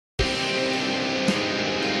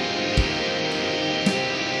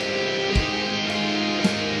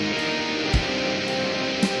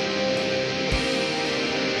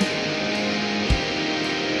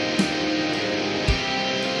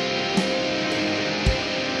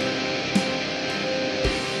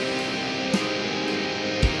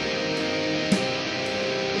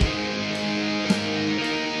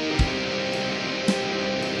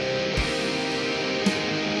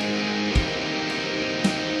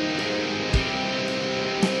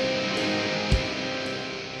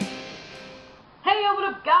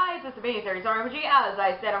WWE 30-star emoji. As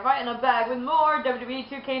I said, I'm fighting a bag with more WWE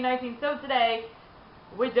 2K19. So today,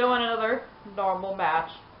 we're doing another normal match.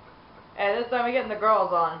 And this time we're getting the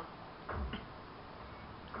girls on.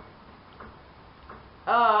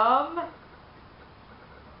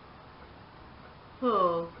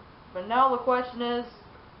 But now the question is,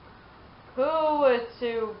 who is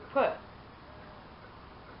to put?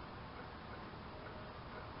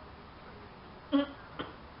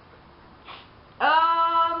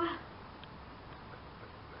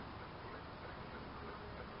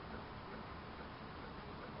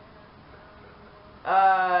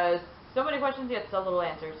 So many questions, yet so little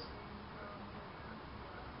answers.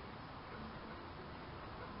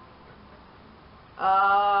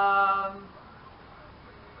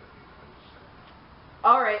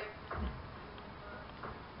 Alright.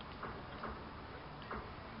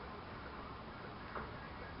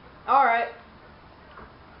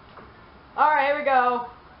 Alright, here we go.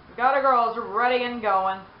 We got our girls ready and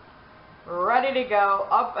going. Ready to go,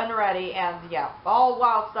 up and ready, and yeah, all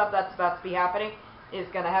wild stuff that's about to be happening is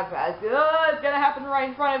gonna happen. It's gonna happen right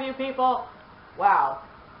in front of you people. Wow.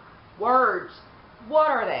 Words. What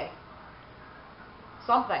are they?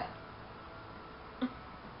 Something.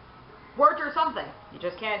 Words or something. You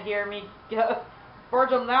just can't hear me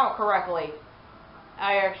word them out correctly.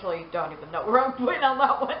 I actually don't even know where I'm putting on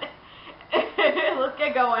that one. Let's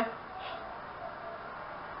get going.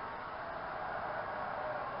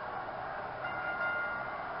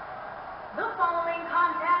 The following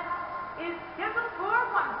contest is scheduled for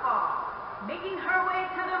one fall. Making her way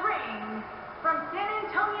to the ring from San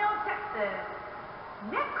Antonio, Texas,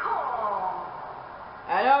 Nicole.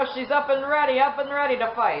 I know, she's up and ready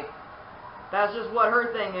to fight. That's just what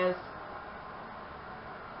her thing is.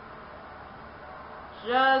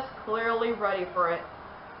 Just clearly ready for it.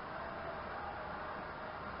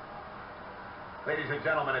 Ladies and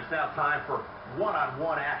gentlemen, it's now time for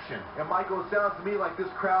one-on-one action. And Michael, it sounds to me like this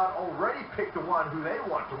crowd already picked the one who they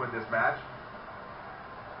want to win this match.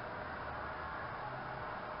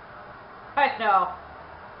 I know.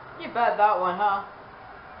 You bet that one, huh?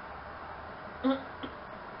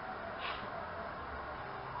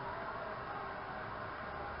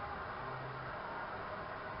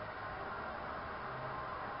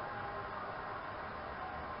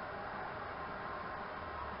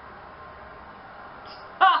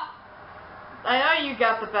 I know you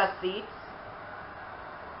got the best seats.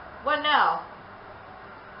 What now?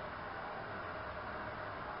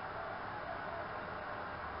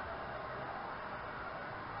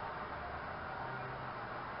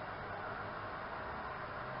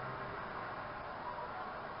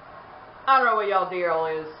 I don't know what y'all deal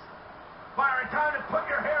is. Byron, time to put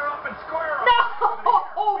your hair up and square up. No!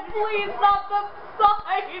 Please, not the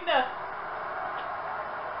sign!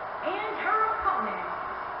 And her opponent,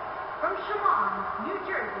 from Shaman, New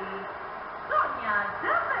Jersey, Sonya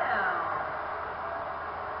Deville.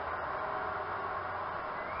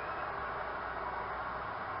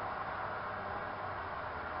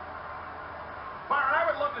 Byron, I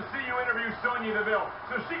would love to see you interview Sonya Deville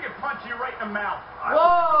so she could punch you right in the mouth. Whoa!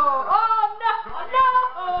 Oh, no!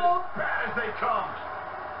 No! As bad as they come.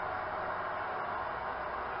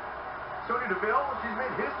 Sonya Deville, she's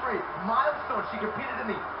made history. Milestone. She competed in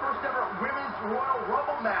the first ever Women's Royal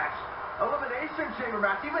Rumble match, Elimination Chamber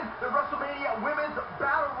match, even the WrestleMania Women's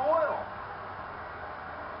Battle Royal.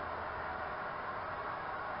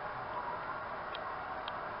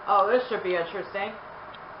 Oh, this should be interesting.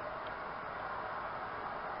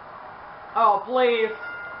 Oh, please.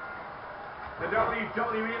 The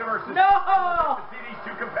WWE Universe is No! to see these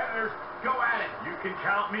two competitors go at it. You can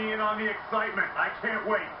count me in on the excitement. I can't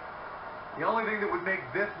wait. The only thing that would make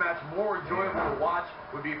this match more enjoyable to watch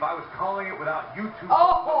would be if I was calling it without you two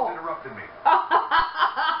interrupting me.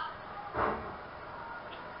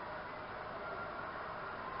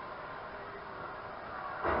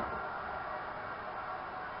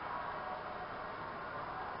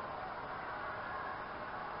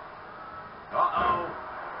 Uh-oh.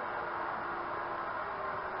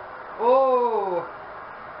 Oh.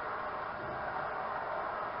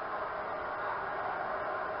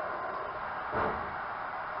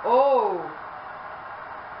 Oh.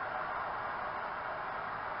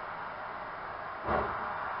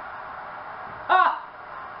 Ah!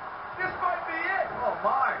 This might be it. Oh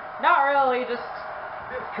my. Not really, just...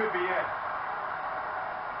 This could be it.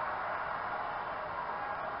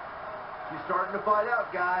 She's starting to fight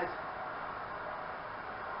out, guys.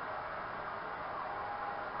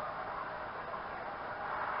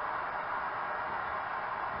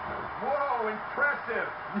 Whoa, impressive.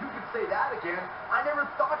 You could say that again. I never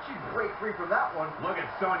thought she'd break free from that one. Look at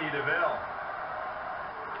Sonya Deville.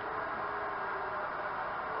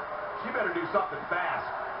 She better do something fast.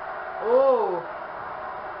 Oh.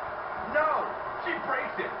 No! She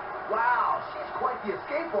breaks it! Wow, she's quite the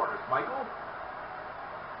escape artist, Michael.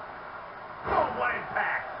 Oh, what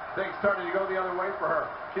impact! Things starting to go the other way for her.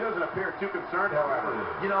 She doesn't appear too concerned, however.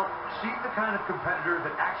 You know, she's the kind of competitor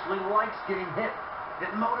that actually likes getting hit.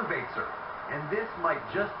 It motivates her. And this might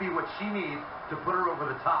just be what she needs to put her over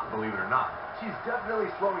the top, believe it or not. She's definitely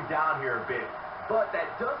slowing down here a bit. But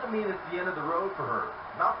that doesn't mean it's the end of the road for her.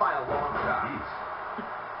 Not by a long shot.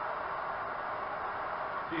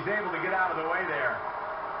 She's able to get out of the way there.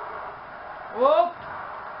 Whoop.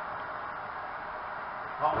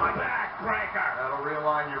 Oh, my backbreaker. That'll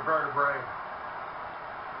realign your vertebrae.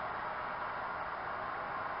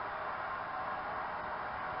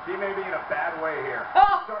 She may be in a bad way here.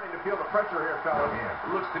 Oh. Starting to feel the pressure here, fellas. Yeah,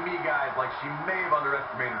 it looks to me, guys, like she may have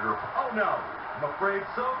underestimated her. Oh, no. I'm afraid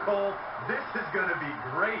so, Cole. This is going to be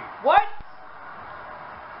great. What?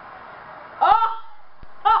 Oh!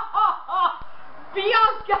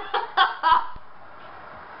 Bianca!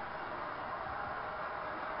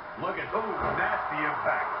 Look at, oh, that's the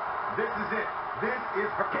impact. This is it. This is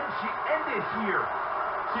her. Can she end it here?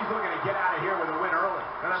 She's looking to get out of here with a win early.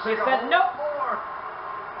 And I She think a said whole nope. More.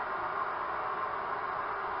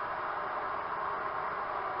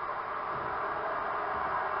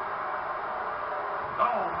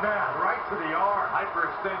 Oh, man, right to the arm.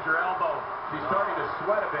 Hyperextend your elbow. She's starting to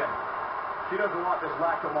sweat a bit. She doesn't want this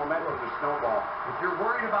lack of momentum to snowball. If you're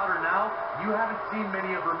worried about her now, you haven't seen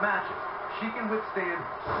many of her matches. She can withstand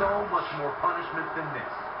so much more punishment than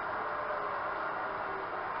this.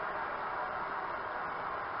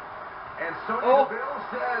 And Sonya Deville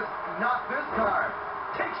says, not this time.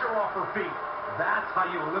 Takes her off her feet. That's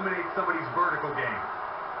how you eliminate somebody's vertical game.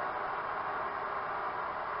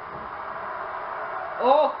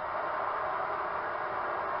 Oh.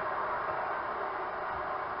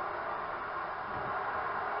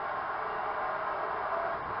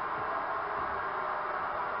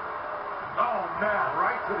 Oh, man,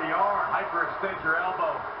 right to the arm. Hyperextend your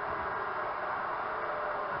elbow.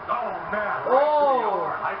 Oh, man, right to the Oh.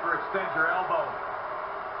 arm. Hyperextend your elbow.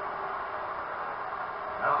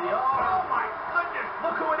 At the arm. Oh, my goodness.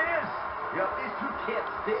 Look who it is. Yep, these two can't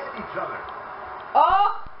stand each other.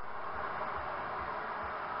 Oh.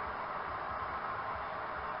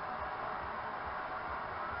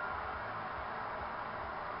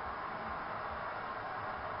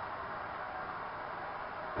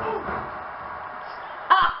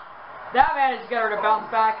 Ha! That managed to get her to bounce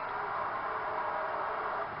back.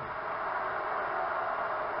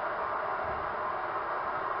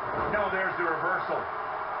 No, there's the reversal.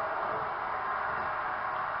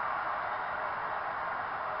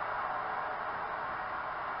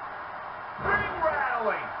 Ring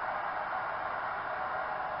rattling.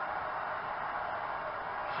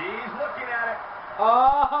 She's looking at it.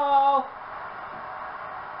 Oh.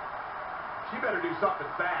 She better do something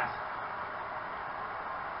fast.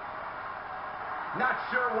 Not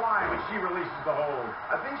sure why, but she releases the hold.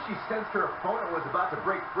 I think she sensed her opponent was about to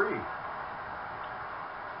break free.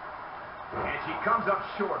 And she comes up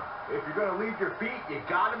short. If you're going to leave your feet, you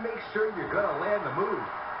got to make sure you're going to land the move.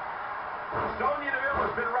 Sonya Deville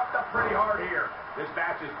has been roughed up pretty hard here. This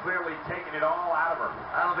match is clearly taking it all out of her.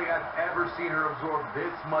 I don't think I've ever seen her absorb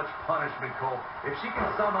this much punishment, Cole. If she can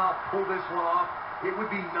somehow pull this one off, it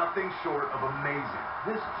would be nothing short of amazing.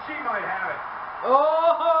 She might have it.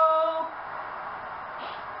 Oh.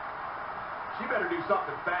 She better do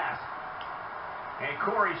something fast. And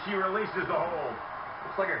Corey, she releases the hold.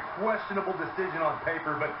 Looks like a questionable decision on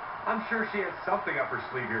paper, but I'm sure she has something up her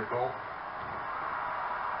sleeve here, Cole.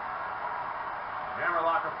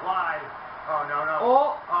 Hammerlock applied. Oh, no, no.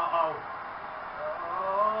 Oh. Uh-oh.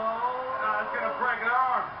 Oh, it's going to break an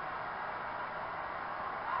arm.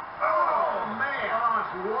 Oh, man.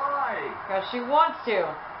 Gosh, why? Because she wants to.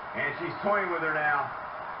 And she's toying with her now.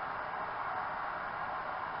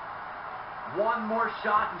 One more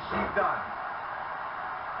shot and she's done.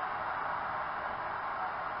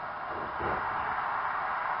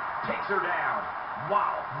 Takes her down.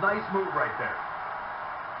 Wow, nice move right there.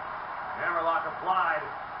 Hammerlock applied.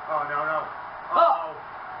 Oh, no, no. Oh.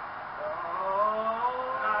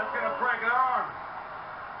 Oh, it's going to break an arm.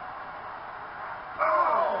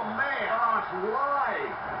 Oh, man. Gosh, why?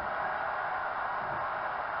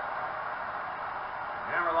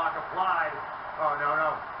 Hammerlock applied. Oh, no,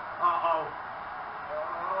 no. Uh-oh.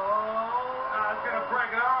 Oh, it's going to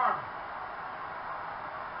break an arm.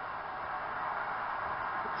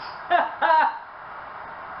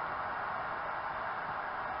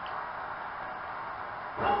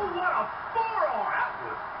 Oh, what a forearm! That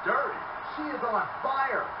was dirty. She is on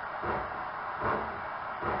fire.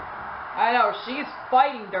 I know, she's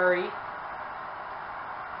fighting dirty.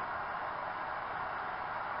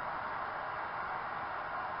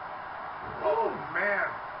 Oh, man.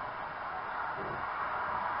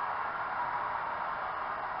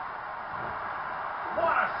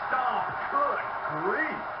 What a stomp. Good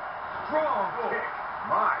grief. Strong kick.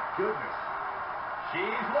 My goodness.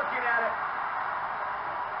 She's looking at it.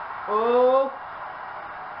 Oh.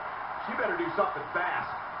 She better do something fast.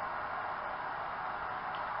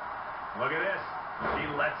 Look at this. She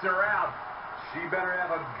lets her out. She better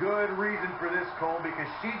have a good reason for this, Cole, because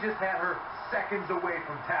she just had her seconds away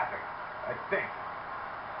from tapping, I think.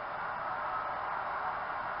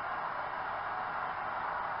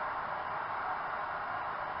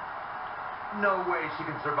 No way she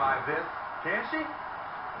can survive this. Can she?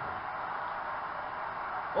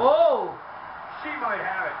 Oh. She might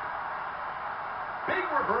have it. Big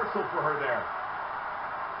reversal for her there.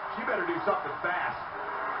 She better do something fast.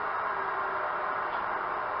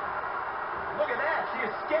 Look at that. She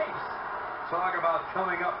escapes. Talk about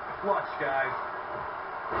coming up clutch, guys.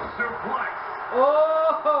 Suplex.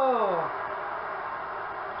 Oh.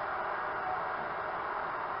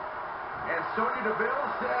 And Sonya Deville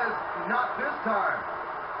says, not this time.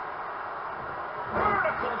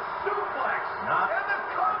 Vertical suplex. Not. And the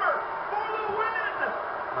cover for the win.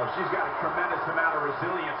 Oh, she's got a tremendous amount of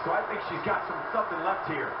resilience, so I think she's got something left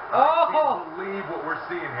here. I Oh. can't believe what we're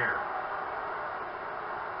seeing here.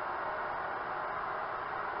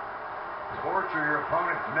 Torture your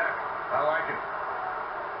opponent's neck. I like it.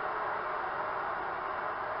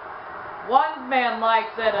 One man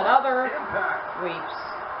likes it, another Impact. weeps.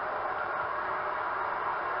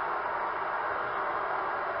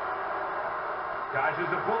 Dodges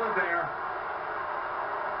a bullet there.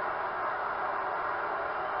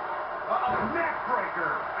 Uh-oh, neck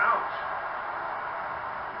breaker. Ouch.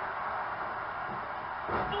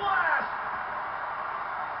 Blast.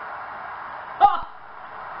 Ha!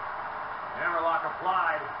 Hammerlock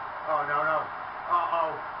applied. Oh, no, no.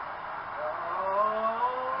 Uh-oh.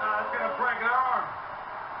 Oh, it's going to break an arm.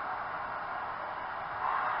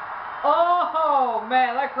 Oh,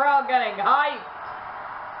 man, that crowd getting hyped.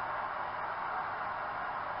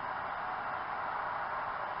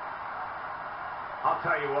 I'll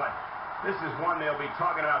tell you what, this is one they'll be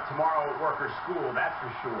talking about tomorrow at workers' school, that's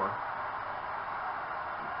for sure.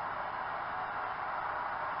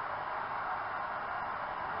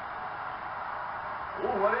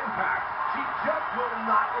 Oh, what impact. She just will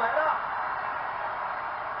not let up.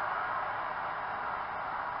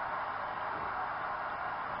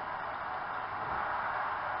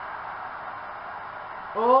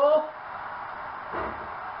 Oh.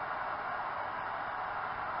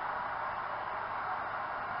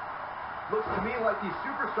 Looks to me like these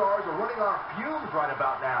superstars are running on fumes right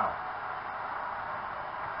about now.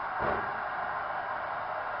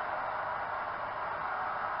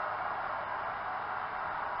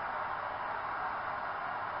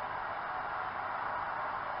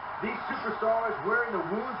 These superstars wearing the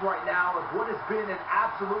wounds right now of what has been an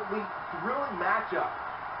absolutely thrilling matchup.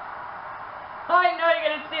 I know you're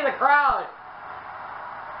going to see the crowd.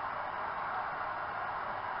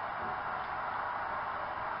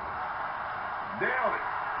 Nailed it.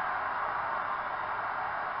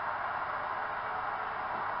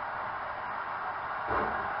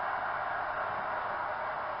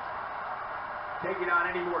 Taking on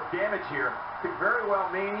any more damage here could very well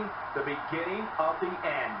mean the beginning of the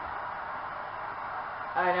end.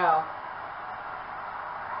 I know.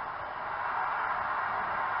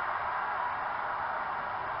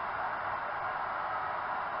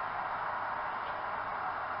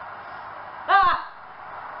 Ah!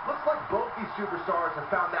 Looks like both these superstars have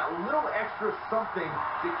found that little extra something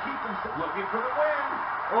to keep them Looking for the win.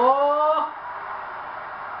 Oh!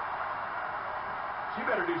 She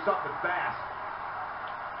better do something fast.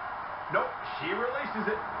 Nope, she releases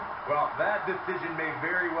it. Well, that decision may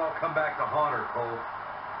very well come back to haunt her, Cole.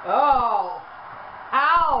 Oh!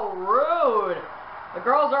 How rude! The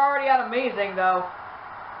girls are already at amazing, though.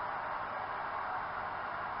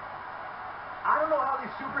 I don't know how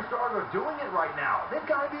these superstars are doing it right now. They've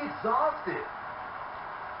got to be exhausted.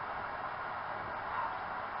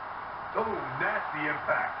 Oh, nasty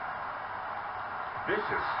impact.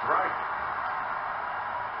 Vicious strike.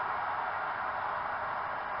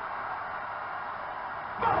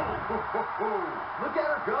 Look at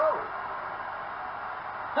her go.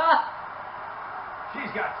 Ha!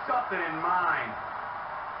 She's got something in mind.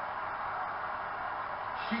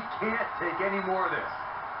 She can't take any more of this.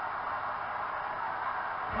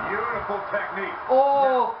 Beautiful technique.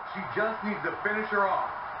 Oh! Now, she just needs to finish her off.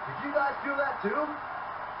 Did you guys feel that too?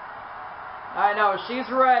 I know, she's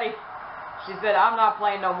ready. She said, I'm not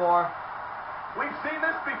playing no more. We've seen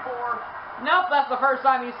this before. Nope, that's the first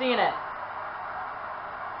time you've seen it.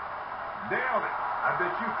 Nailed it. I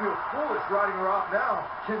bet you feel foolish writing her off now.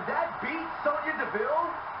 Can that beat Sonya Deville?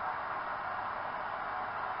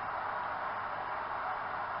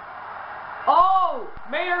 Oh,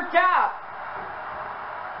 Mayor Cap.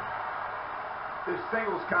 This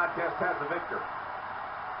singles contest has a victor.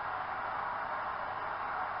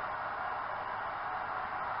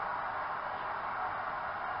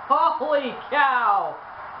 Holy cow.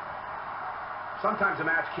 Sometimes a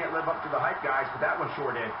match can't live up to the hype, guys, but that one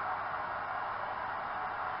sure did.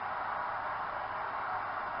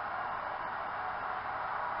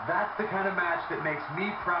 That's the kind of match that makes me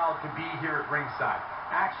proud to be here at ringside.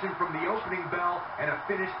 Action from the opening bell and a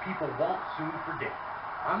finish people won't soon forget.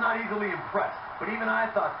 I'm not easily impressed, but even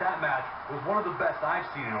I thought that match was one of the best I've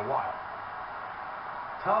seen in a while.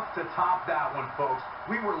 Tough to top that one, folks.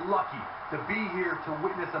 We were lucky to be here to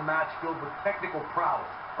witness a match filled with technical prowess,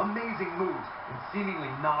 amazing moves, and seemingly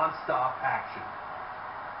non-stop action.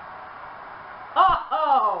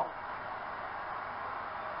 Oh!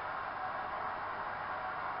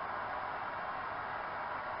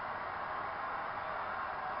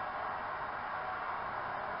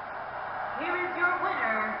 Here is your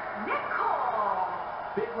winner, Nicole.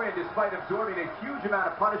 Big win despite absorbing a huge amount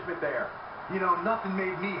of punishment there. You know, nothing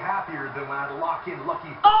made me happier than when I'd lock in Lucky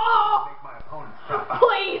Oh! to make my opponents tap out.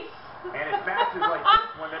 Please! And it's matches like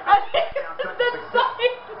this one that make SmackDown such a success.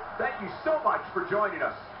 Thank you so much for joining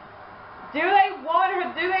us. Do they want her?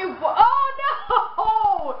 Do they? Oh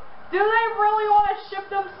no! Do they really want to ship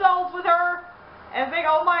themselves with her? And think,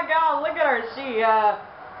 oh my God, look at her. She,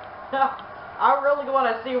 I really want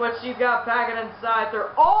to see what she's got packing inside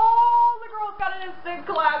her. Oh, the girl's got an instant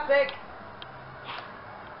classic.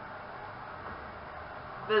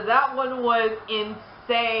 But that one was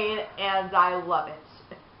insane, and I love it.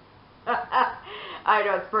 I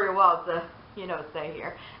know it's pretty wild to, say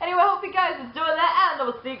here. Anyway, I hope you guys enjoyed that, and I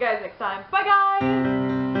will see you guys next time. Bye,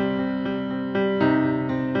 guys!